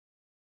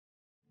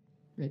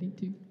Ready?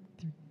 2,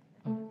 3.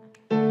 Oh.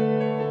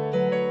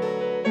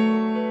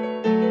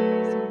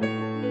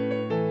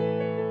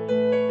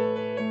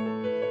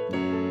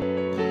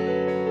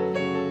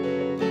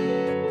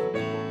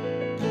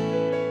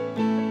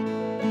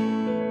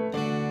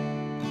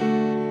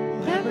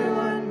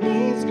 Everyone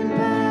needs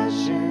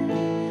compassion,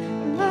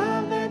 a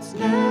love that's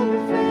never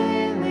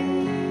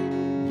failing.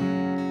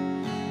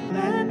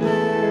 Let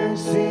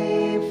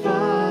mercy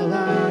fall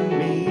on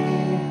me.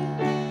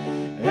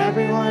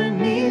 Everyone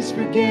needs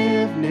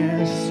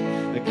forgiveness,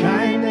 the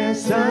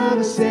kindness of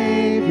a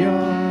Savior,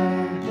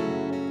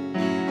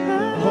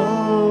 the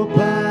hope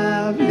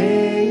of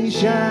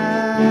nations.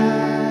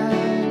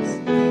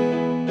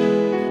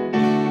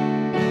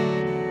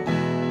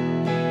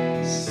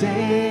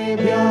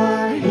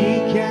 Savior, He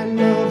can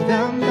move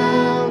the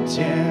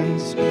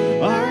mountains.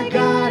 Our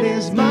God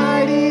is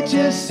mighty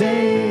to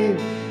save.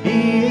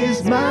 He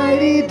is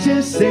mighty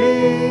to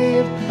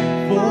save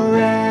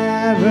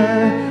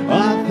forever.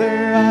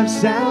 Author of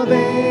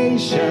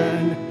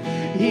salvation,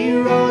 He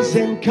rose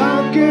and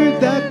conquered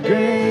the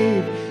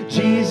grave.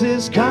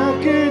 Jesus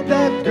conquered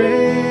the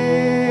grave.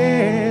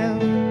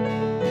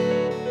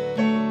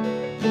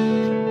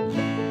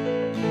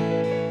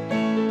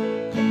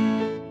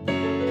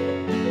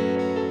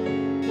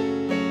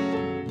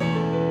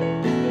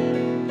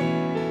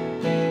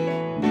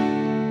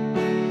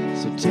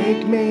 So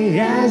take me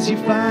as you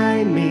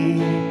find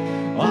me,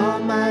 all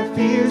my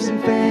fears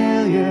and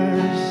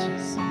failures.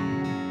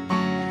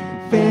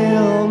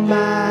 Fill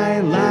my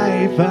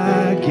life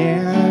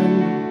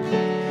again.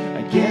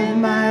 I give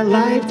my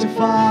life to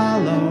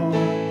follow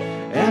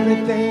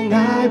everything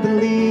I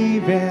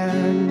believe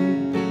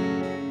in.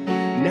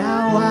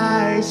 Now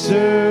I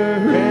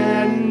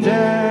surrender.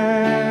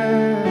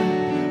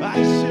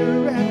 I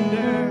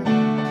surrender.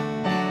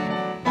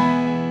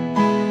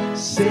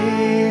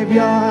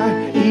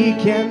 Savior, He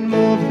can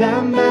move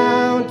the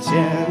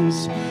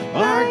mountains.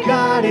 Our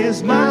God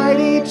is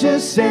mighty to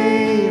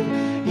save.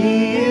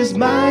 He is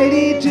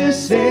mighty to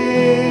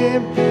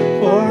save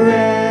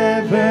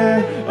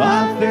forever.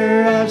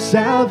 Author of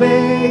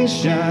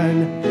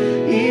salvation,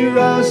 He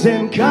rose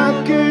and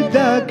conquered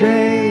the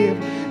grave.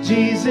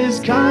 Jesus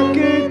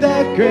conquered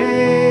the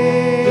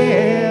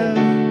grave.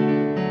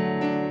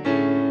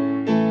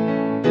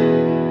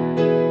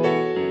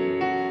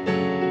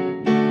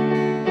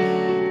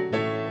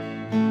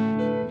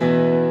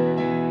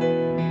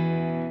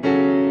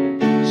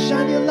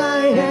 Shine your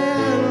light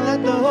and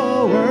let the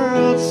whole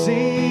world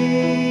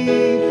see.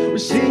 We're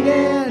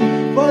singing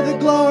for the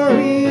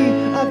glory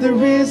of the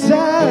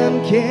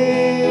risen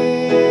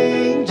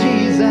King.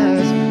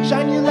 Jesus,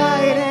 shine your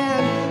light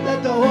and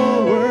let the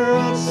whole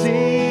world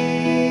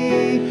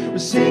see. We're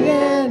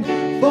singing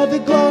for the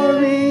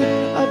glory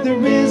of the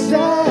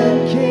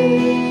risen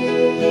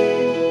King.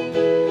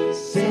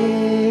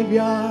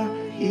 Savior,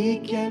 He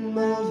can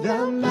move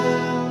the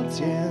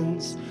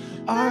mountains.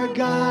 Our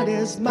God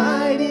is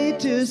mighty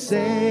to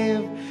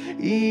save.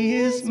 He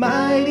is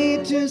mighty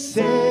to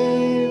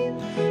save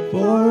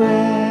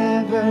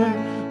forever.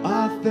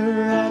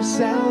 Author of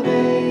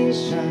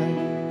salvation,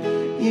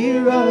 He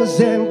rose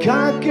and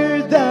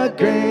conquered the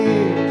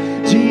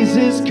grave.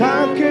 Jesus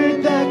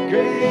conquered the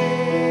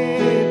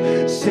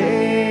grave.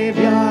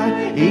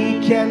 Savior, He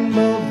can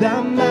move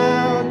the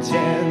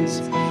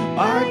mountains.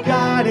 Our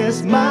God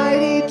is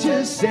mighty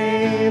to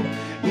save.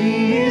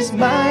 He is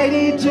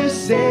mighty to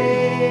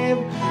save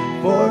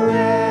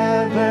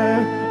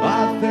forever.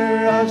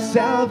 Author of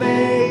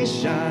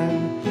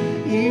salvation,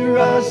 He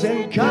rose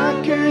and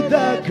conquered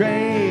the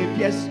grave.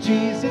 Yes,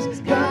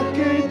 Jesus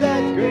conquered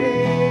the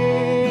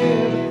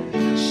grave.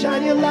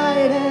 Shine your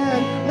light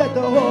and let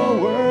the whole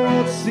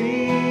world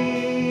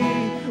see.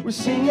 We're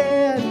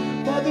singing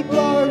for the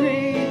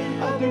glory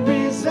of the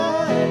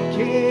risen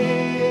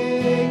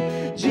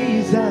King.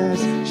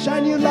 Jesus,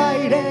 shine your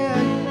light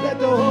and let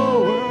the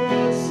whole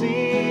world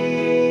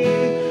see.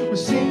 We're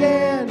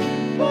singing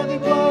for the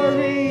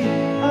glory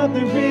of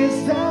the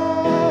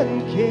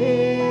risen King.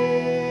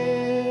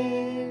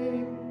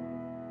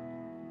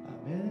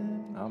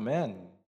 Amen. Amen.